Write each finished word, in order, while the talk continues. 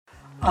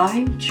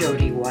I'm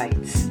Jody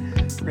Whites,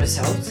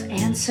 results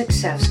and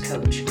success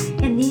coach,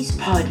 and these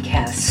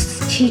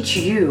podcasts teach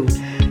you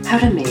how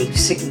to make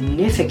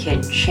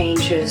significant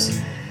changes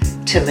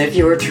to live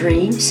your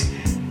dreams,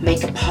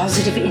 make a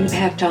positive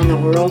impact on the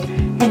world,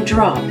 and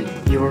drop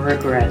your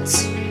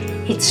regrets.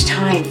 It's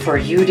time for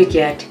you to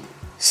get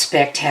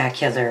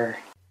spectacular.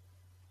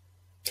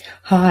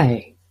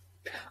 Hi,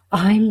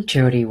 I'm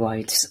Jody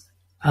Whites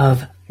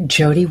of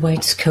Jody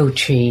Whites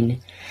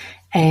Coaching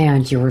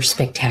and Your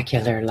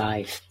Spectacular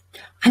Life.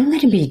 I'm going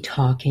to be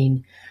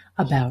talking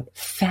about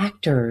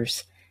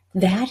factors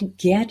that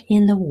get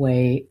in the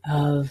way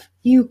of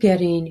you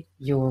getting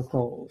your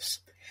goals.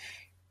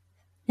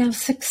 Now,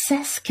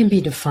 success can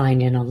be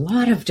defined in a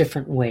lot of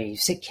different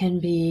ways. It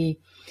can be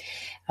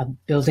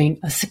building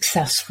a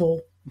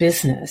successful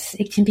business.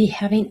 It can be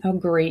having a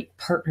great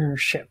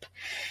partnership.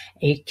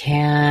 It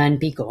can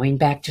be going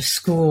back to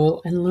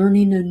school and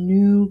learning a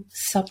new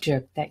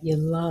subject that you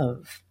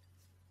love.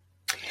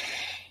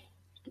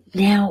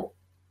 Now,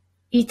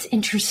 it's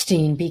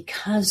interesting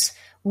because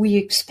we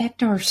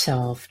expect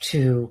ourselves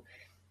to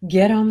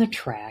get on the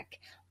track,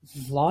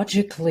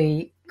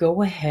 logically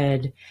go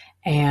ahead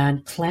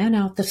and plan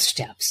out the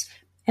steps,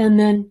 and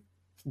then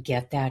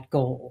get that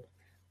goal.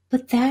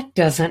 But that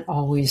doesn't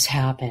always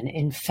happen.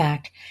 In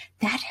fact,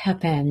 that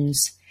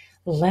happens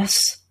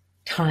less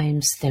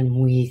times than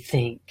we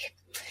think.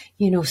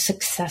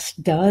 Success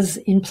does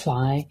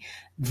imply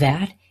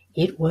that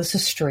it was a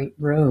straight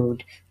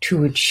road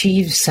to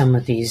achieve some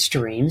of these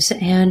dreams,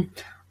 and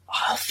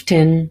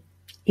often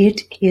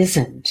it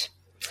isn't.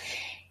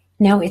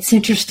 Now, it's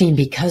interesting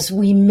because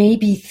we may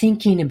be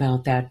thinking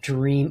about that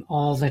dream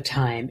all the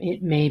time.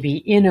 It may be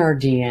in our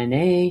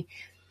DNA,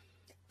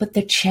 but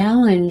the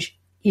challenge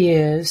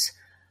is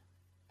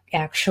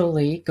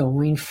actually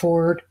going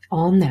forward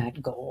on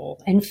that goal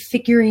and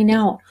figuring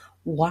out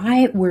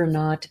why we're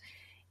not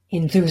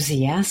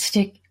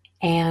enthusiastic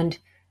and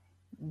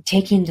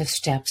taking the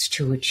steps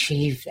to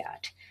achieve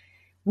that.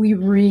 We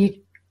read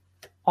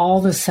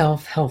all the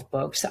self-help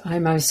books.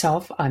 I'm a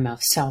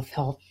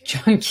self-help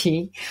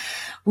junkie.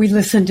 We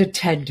listen to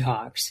TED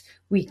Talks.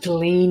 We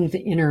glean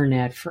the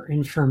internet for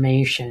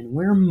information.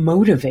 We're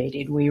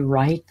motivated. We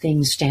write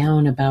things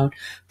down about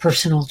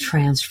personal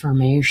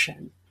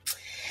transformation.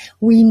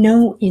 We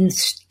know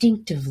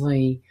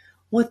instinctively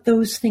what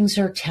those things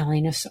are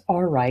telling us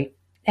are right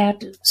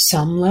at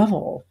some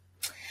level.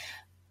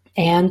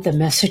 And the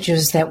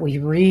messages that we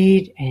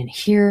read and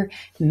hear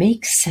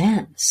make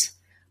sense.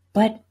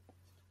 But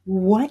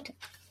what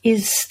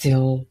is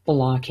still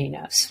blocking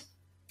us?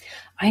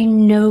 I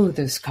know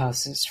this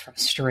causes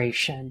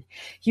frustration.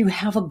 You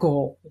have a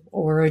goal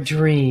or a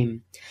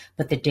dream,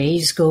 but the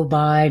days go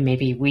by,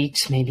 maybe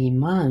weeks, maybe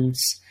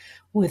months,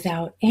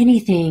 without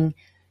anything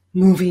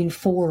moving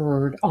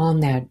forward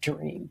on that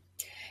dream.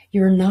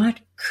 You're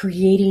not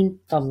creating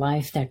the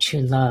life that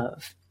you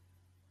love.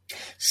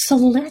 So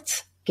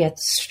let's get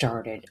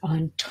started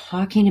on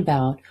talking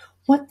about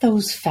what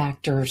those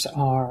factors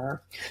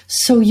are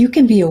so you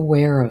can be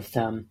aware of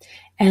them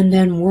and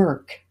then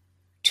work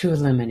to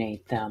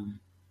eliminate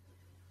them.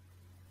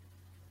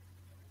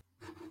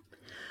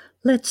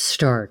 Let's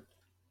start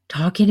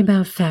talking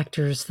about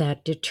factors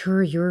that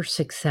deter your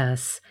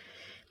success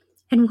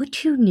and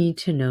what you need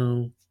to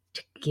know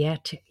to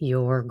get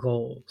your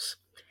goals.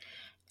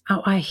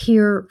 Now, I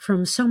hear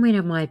from so many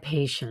of my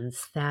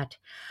patients that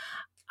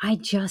I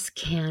just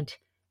can't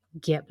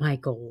get my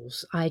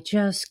goals. I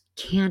just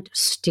can't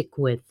stick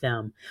with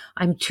them.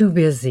 I'm too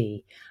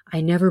busy.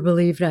 I never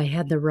believed I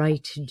had the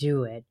right to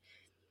do it.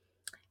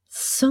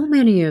 So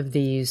many of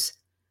these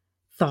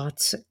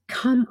thoughts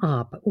come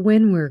up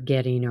when we're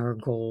getting our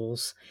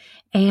goals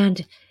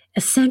and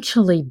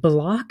essentially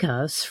block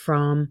us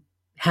from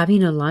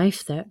having a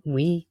life that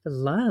we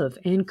love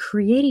and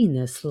creating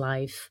this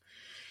life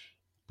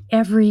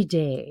every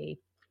day.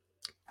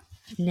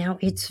 Now,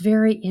 it's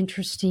very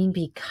interesting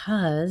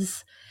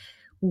because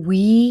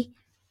we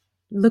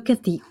look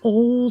at the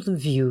old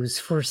views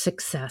for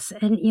success.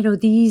 And,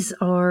 these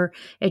are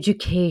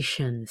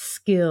education,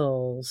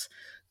 skills,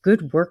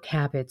 good work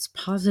habits,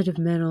 positive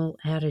mental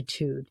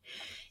attitude.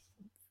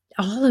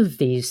 All of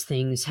these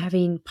things,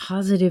 having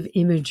positive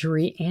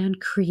imagery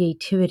and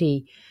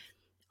creativity,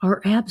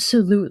 are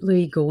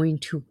absolutely going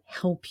to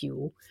help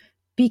you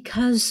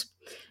because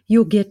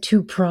you'll get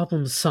to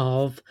problem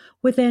solve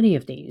with any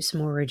of these.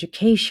 More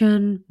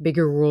education,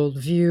 bigger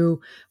worldview,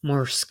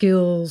 more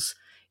skills.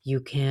 You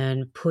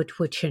can put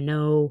what you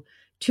know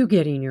to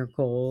getting your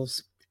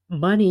goals.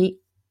 Money,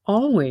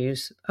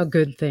 always a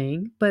good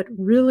thing, but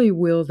really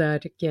will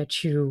that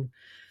get you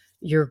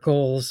your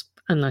goals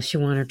unless you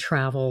want to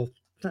travel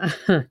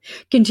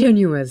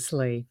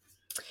continuously?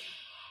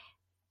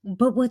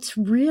 But what's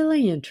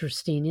really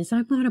interesting is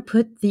I want to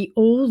put the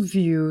old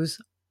views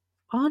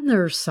on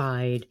their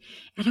side,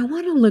 and I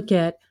want to look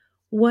at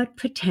what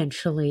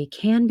potentially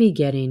can be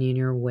getting in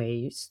your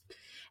ways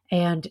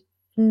and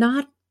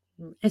not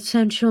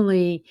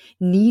essentially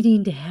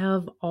needing to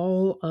have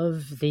all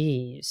of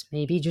these,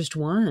 maybe just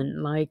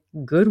one, like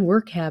good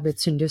work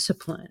habits and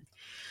discipline.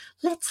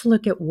 let's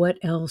look at what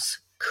else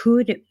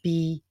could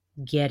be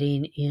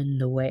getting in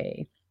the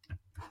way.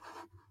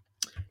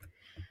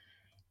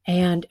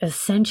 And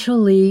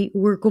essentially,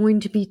 we're going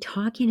to be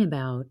talking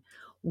about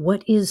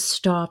what is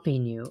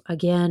stopping you.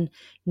 Again,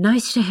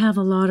 nice to have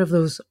a lot of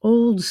those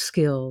old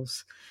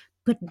skills,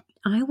 but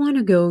I want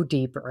to go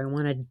deeper. I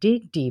want to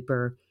dig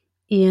deeper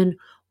in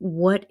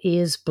what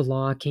is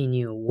blocking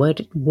you.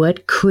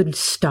 What could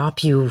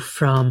stop you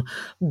from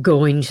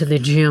going to the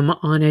gym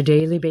on a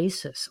daily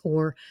basis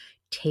or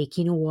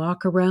taking a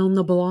walk around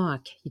the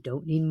block? You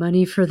don't need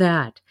money for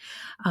that.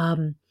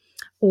 Um,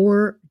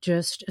 or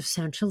just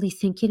essentially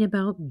thinking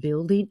about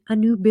building a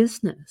new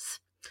business.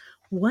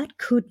 What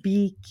could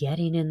be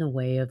getting in the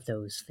way of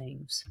those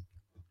things?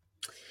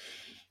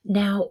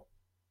 Now,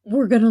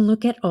 we're going to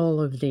look at all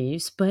of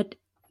these, but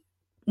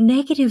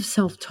negative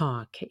self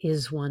talk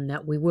is one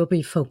that we will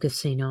be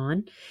focusing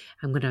on.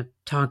 I'm going to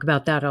talk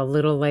about that a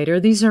little later.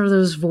 These are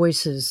those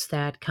voices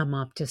that come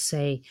up to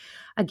say,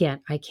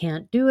 again, I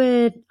can't do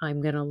it.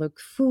 I'm going to look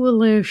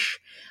foolish.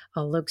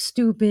 I'll look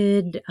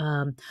stupid.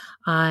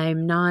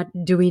 I'm not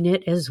doing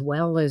it as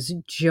well as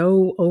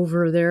Joe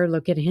over there.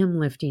 Look at him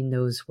lifting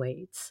those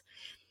weights.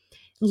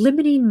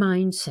 Limiting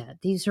mindset.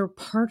 These are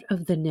part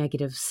of the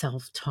negative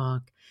self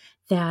talk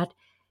that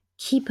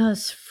keep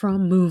us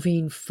from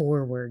moving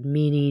forward,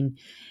 meaning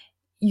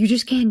you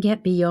just can't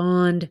get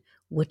beyond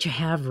what you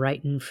have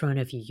right in front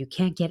of you. You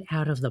can't get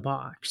out of the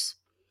box.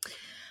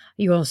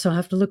 You also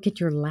have to look at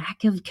your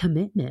lack of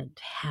commitment.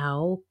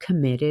 How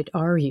committed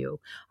are you?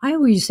 I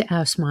always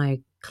ask my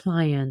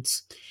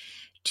clients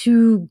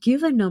to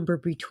give a number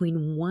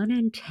between 1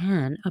 and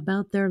 10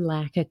 about their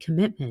lack of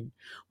commitment.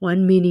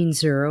 1 meaning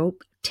 0,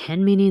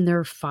 10 meaning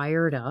they're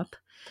fired up.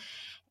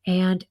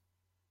 And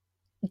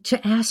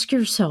to ask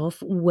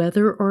yourself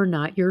whether or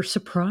not you're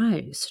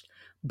surprised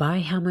by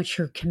how much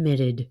you're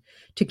committed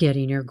to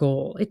getting your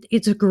goal.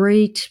 It's a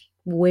great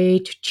way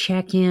to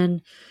check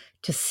in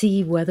to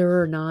see whether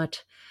or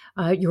not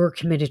you're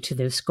committed to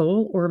this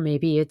goal, or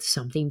maybe it's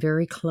something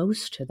very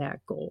close to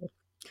that goal.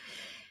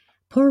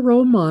 Poor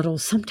role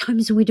models,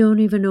 sometimes we don't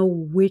even know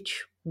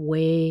which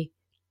way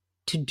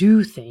to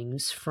do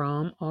things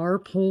from our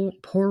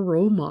poor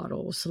role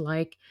models.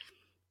 Like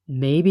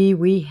maybe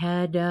we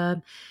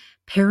had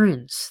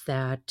parents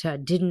that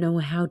didn't know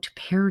how to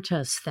parent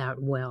us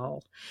that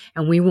well,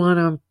 and we want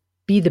to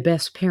be the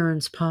best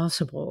parents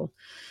possible.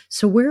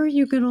 So where are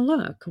you going to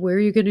look? Where are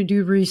you going to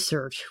do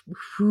research?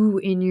 Who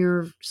in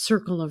your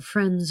circle of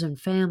friends and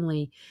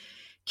family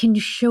can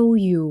show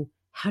you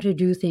how to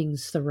do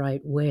things the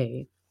right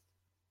way?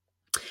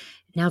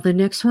 Now, the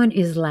next one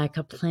is lack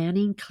of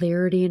planning,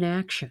 clarity, and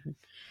action.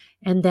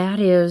 And that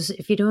is,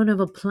 if you don't have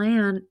a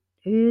plan,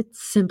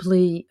 it's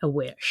simply a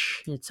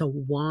wish. It's a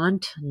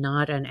want,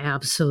 not an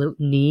absolute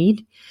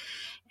need.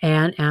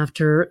 And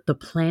after the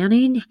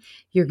planning,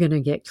 you're going to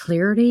get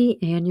clarity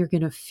and you're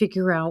going to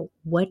figure out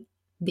what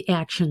the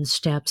action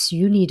steps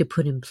you need to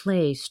put in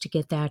place to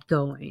get that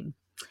going.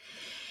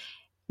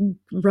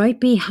 Right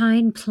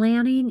behind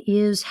planning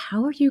is,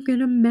 how are you going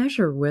to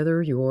measure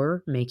whether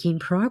you're making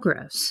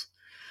progress?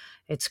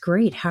 It's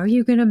great. How are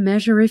you going to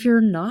measure if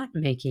you're not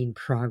making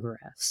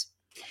progress?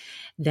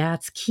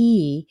 That's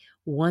key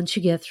once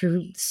you get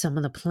through some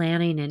of the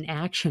planning and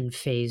action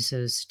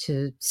phases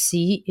to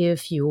see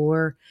if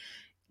you're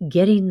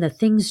getting the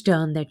things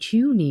done that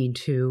you need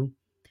to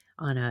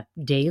on a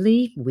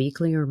daily,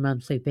 weekly, or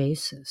monthly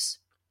basis.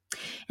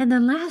 And the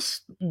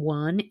last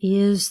one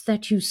is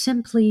that you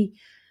simply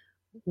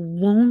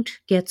won't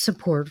get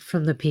support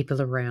from the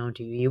people around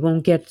you. You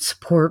won't get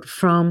support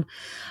from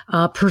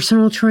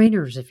personal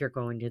trainers if you're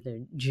going to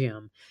the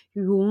gym.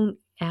 You won't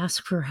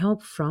ask for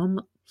help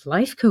from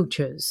life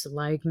coaches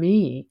like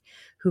me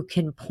who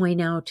can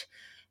point out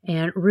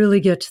and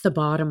really get to the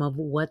bottom of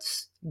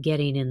what's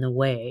getting in the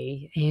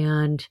way.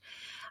 And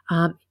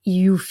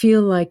you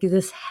feel like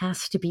this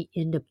has to be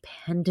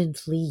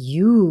independently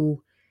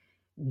you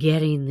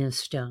getting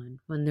this done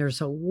when there's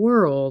a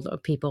world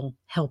of people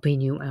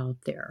helping you out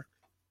there.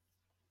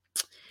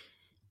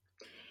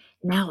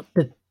 Now,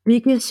 the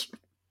biggest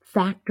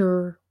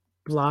factor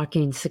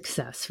blocking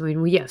success. I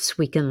mean, yes,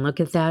 we can look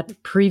at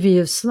that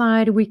previous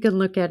slide. We can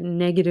look at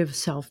negative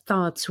self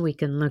thoughts. We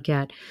can look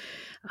at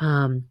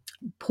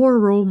poor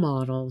role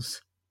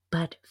models.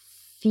 But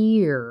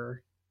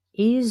fear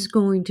is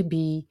going to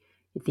be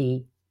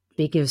the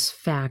biggest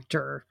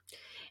factor.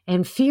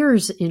 And fear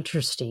is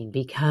interesting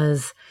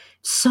because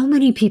so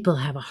many people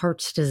have a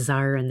heart's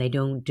desire and they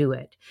don't do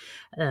it.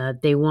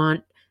 They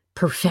want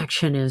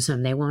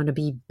perfectionism. They want to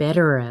be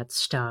better at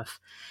stuff,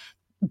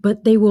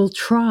 but they will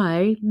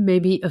try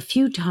maybe a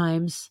few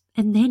times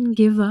and then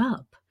give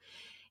up.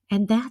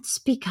 And that's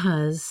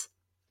because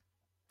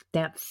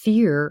that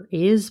fear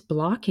is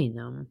blocking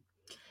them.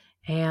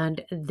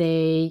 And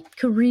they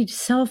could read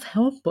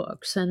self-help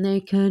books and they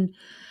can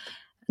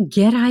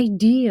get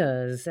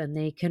ideas and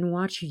they can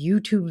watch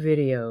YouTube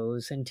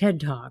videos and TED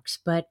Talks,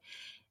 but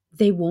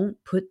they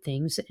won't put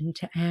things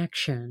into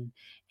action.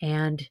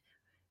 And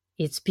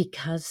it's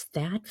because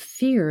that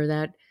fear,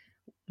 that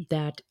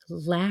that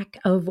lack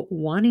of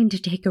wanting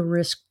to take a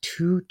risk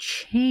to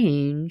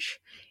change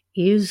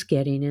is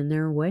getting in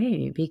their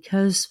way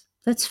because,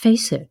 let's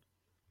face it,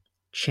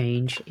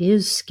 change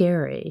is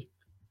scary.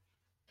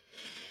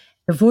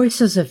 The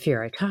voices of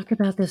fear, I talked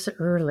about this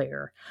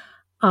earlier.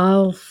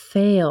 I'll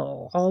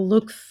fail. I'll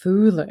look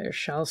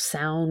foolish. I'll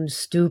sound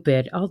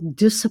stupid. I'll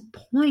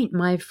disappoint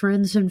my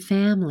friends and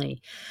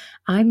family.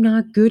 I'm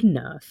not good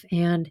enough.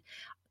 And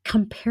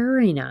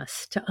comparing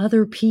us to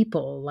other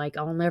people, like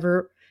I'll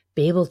never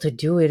be able to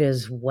do it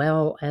as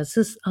well as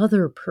this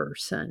other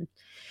person.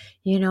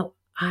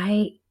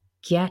 I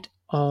get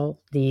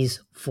all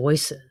these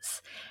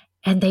voices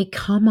and they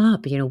come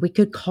up. We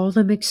could call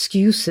them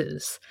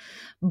excuses,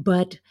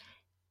 but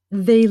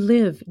they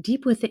live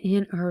deep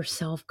within our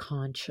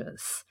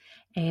self-conscious,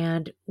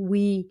 and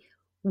we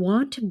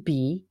want to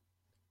be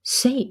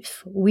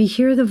safe. We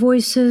hear the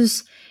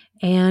voices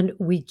and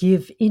we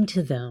give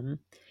into them.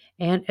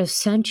 And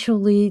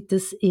essentially,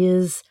 this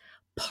is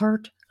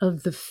part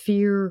of the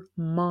fear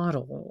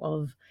model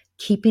of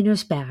keeping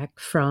us back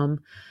from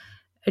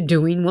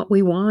doing what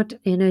we want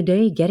in a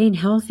day, getting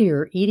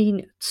healthier,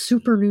 eating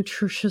super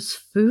nutritious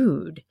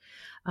food,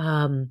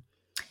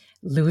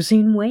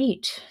 losing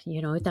weight.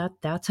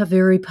 That's a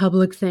very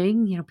public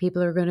thing.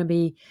 People are going to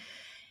be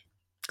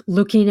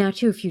looking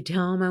at you if you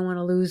tell them I want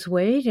to lose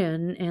weight,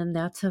 and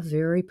that's a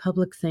very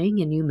public thing,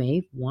 and you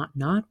may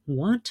not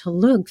want to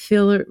look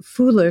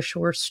foolish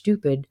or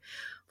stupid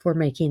for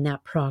making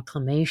that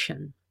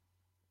proclamation.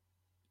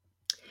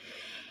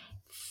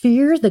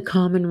 Fear, the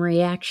common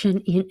reaction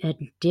in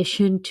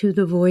addition to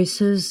the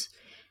voices,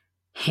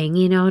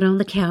 hanging out on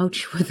the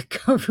couch with the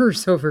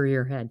covers over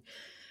your head.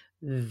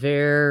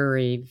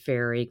 Very,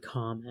 very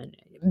common.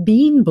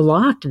 Being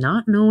blocked,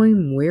 not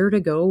knowing where to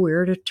go,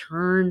 where to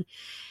turn,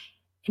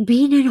 and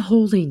being in a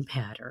holding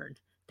pattern.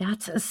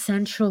 That's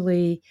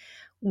essentially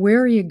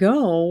where you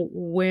go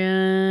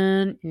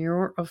when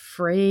you're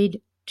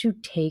afraid to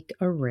take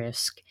a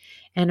risk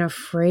and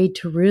afraid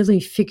to really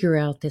figure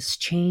out this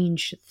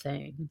change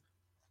thing.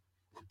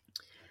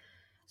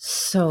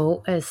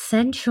 So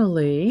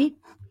essentially,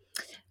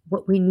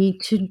 what we need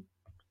to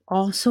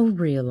also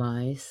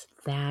realize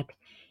that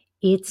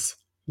it's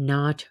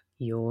not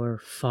your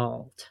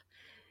fault.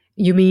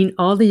 You mean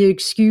all the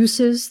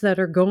excuses that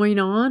are going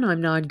on? I'm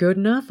not good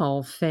enough.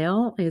 I'll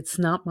fail. It's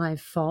not my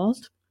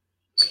fault.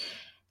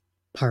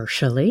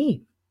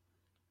 Partially.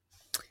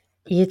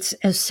 It's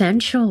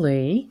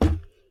essentially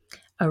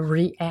a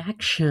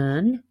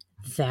reaction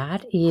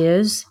that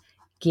is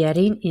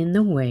getting in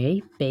the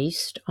way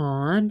based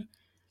on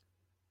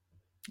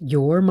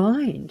your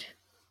mind.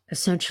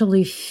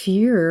 Essentially,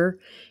 fear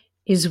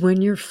is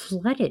when you're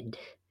flooded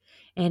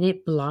and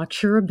it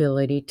blocks your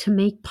ability to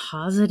make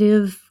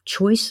positive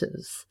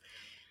choices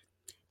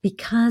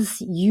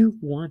because you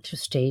want to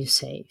stay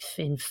safe.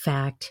 In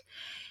fact,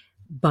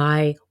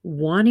 by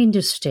wanting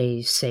to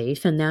stay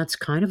safe, and that's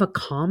kind of a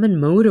common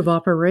mode of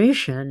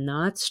operation,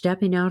 not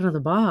stepping out of the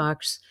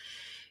box,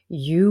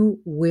 you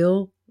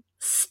will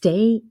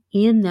stay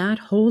in that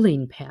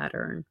holding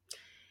pattern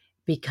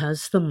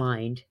because the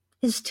mind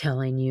is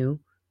telling you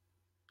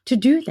to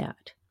do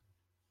that.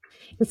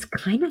 It's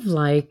kind of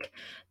like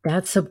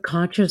that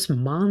subconscious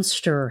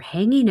monster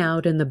hanging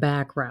out in the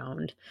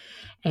background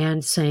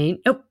and saying,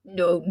 oh,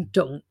 no,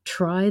 don't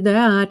try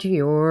that.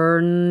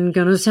 You're going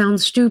to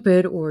sound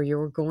stupid or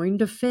you're going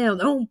to fail.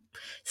 No,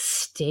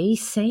 stay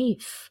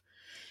safe.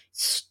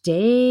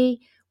 Stay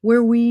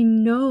where we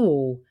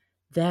know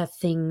that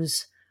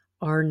things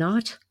are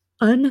not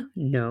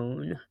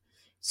unknown.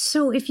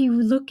 So if you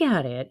look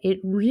at it, it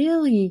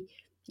really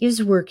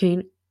is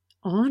working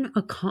on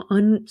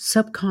a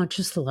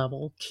subconscious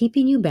level,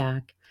 keeping you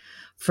back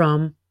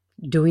from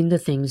doing the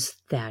things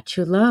that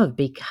you love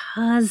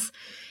because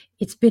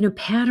it's been a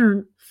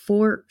pattern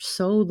for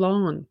so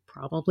long,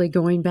 probably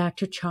going back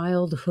to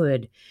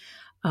childhood,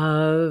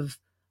 of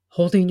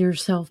holding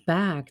yourself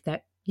back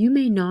that you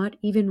may not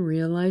even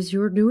realize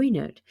you're doing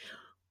it.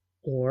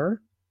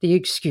 Or the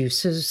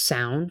excuses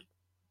sound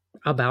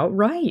about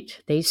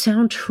right. They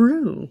sound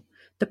true.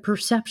 The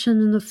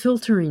perception and the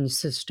filtering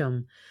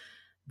system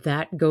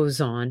that goes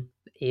on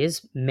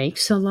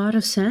makes a lot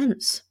of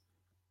sense.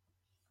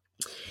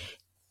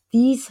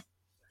 These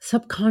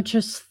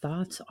subconscious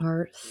thoughts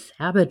are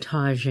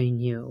sabotaging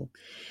you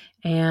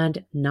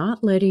and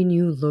not letting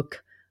you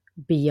look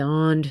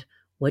beyond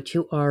what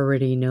you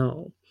already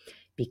know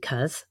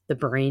because the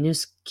brain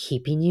is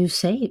keeping you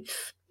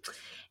safe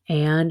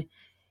and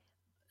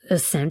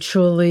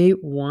essentially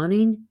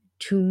wanting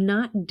to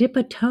not dip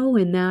a toe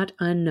in that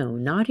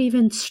unknown, not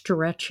even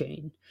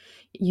stretching.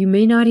 You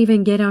may not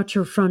even get out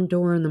your front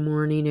door in the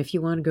morning if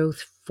you want to go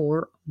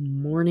for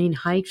morning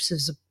hikes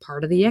as a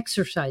part of the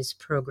exercise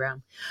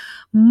program.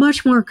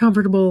 Much more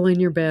comfortable in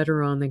your bed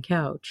or on the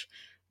couch.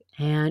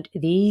 And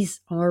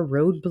these are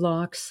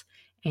roadblocks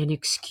and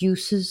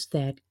excuses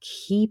that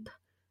keep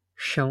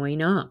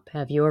showing up.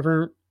 Have you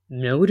ever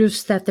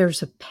noticed that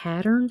there's a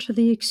pattern to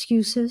the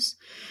excuses?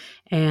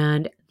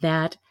 And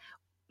that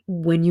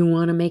when you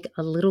want to make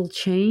a little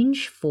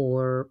change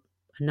for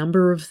a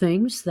number of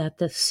things that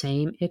the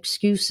same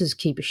excuses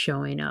keep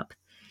showing up.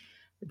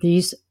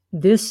 This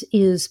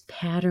is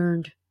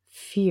patterned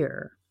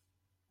fear.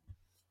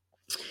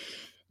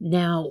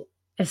 Now,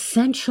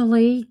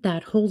 essentially,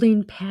 that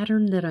holding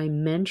pattern that I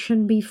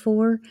mentioned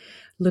before,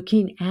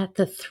 looking at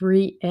the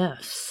 3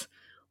 F's,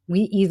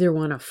 we either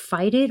want to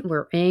fight it,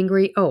 we're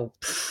angry,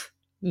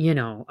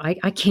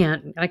 I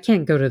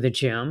can't go to the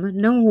gym.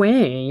 No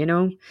way,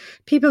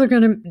 people are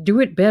going to do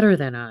it better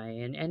than I.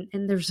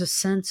 And there's a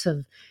sense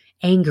of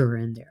anger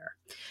in there.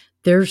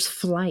 There's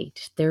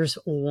flight. There's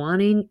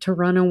wanting to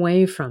run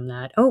away from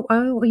that.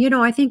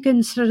 I think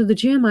instead of the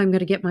gym, I'm going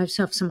to get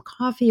myself some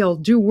coffee. I'll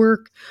do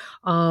work.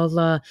 I'll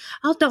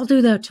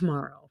do that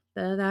tomorrow.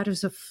 That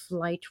is a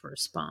flight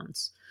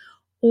response.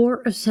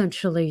 Or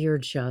essentially, you're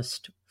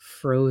just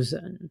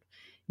frozen,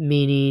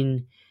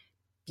 meaning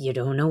you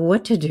don't know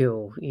what to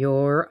do.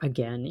 You're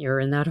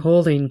in that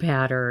holding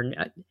pattern.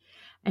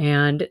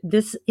 And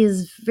this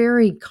is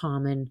very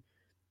common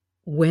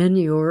when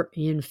you're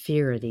in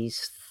fear,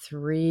 these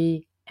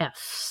 3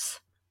 F's.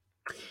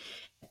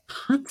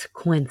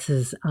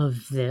 Consequences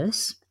of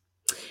this,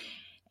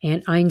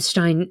 and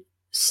Einstein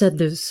said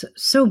this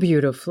so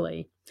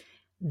beautifully,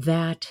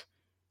 that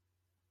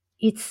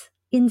it's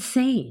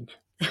insane.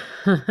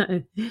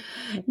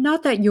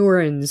 Not that you're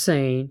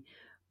insane,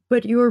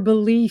 but your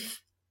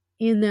belief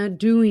in that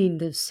doing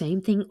the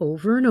same thing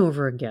over and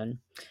over again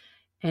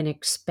and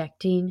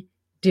expecting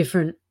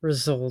different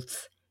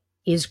results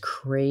is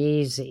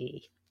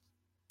crazy.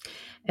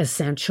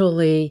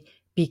 Essentially,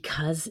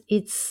 because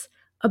it's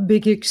a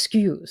big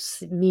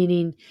excuse,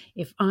 meaning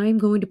if I'm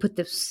going to put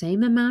the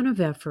same amount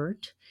of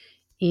effort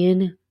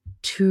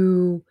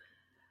into,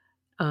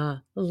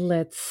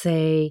 let's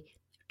say,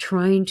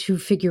 trying to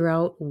figure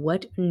out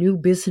what new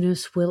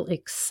business will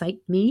excite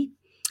me,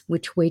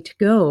 which way to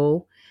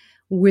go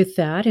with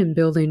that and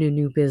building a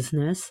new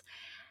business,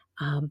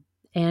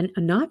 and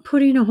not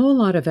putting a whole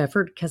lot of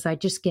effort because I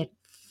just get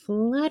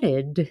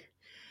flooded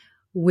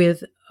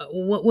with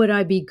what would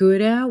I be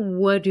good at?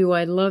 What do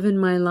I love in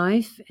my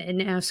life?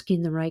 And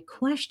asking the right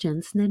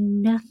questions,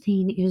 then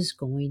nothing is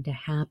going to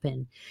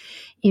happen.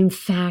 In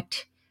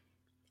fact,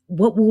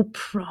 what will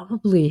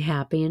probably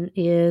happen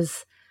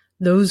is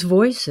those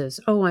voices,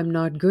 I'm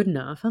not good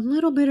enough, a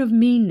little bit of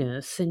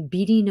meanness and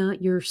beating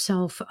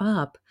yourself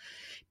up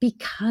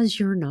because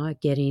you're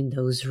not getting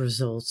those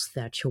results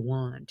that you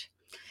want,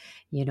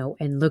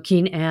 and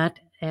looking at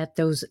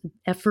those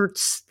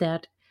efforts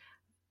that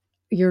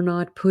you're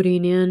not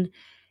putting in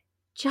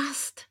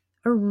just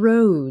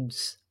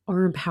erodes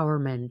our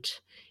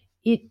empowerment.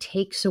 It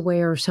takes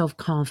away our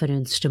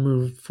self-confidence to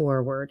move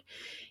forward.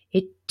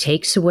 It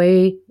takes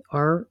away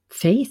our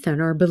faith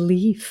and our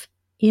belief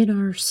in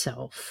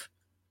ourselves.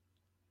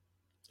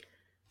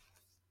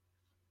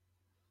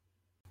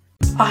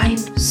 I'm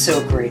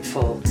so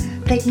grateful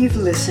that you've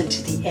listened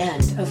to the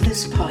end of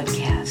this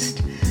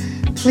podcast.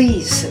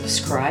 Please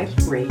subscribe,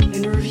 rate,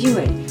 and review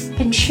it,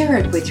 and share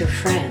it with your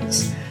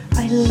friends.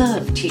 I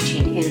love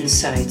teaching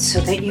insights so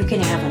that you can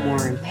have a more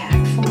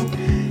impactful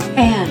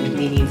and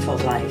meaningful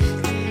life.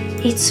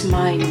 It's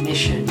my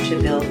mission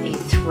to build a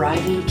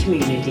thriving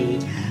community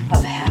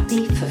of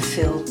happy,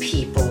 fulfilled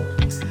people.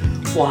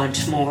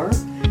 Want more?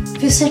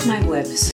 Visit my website.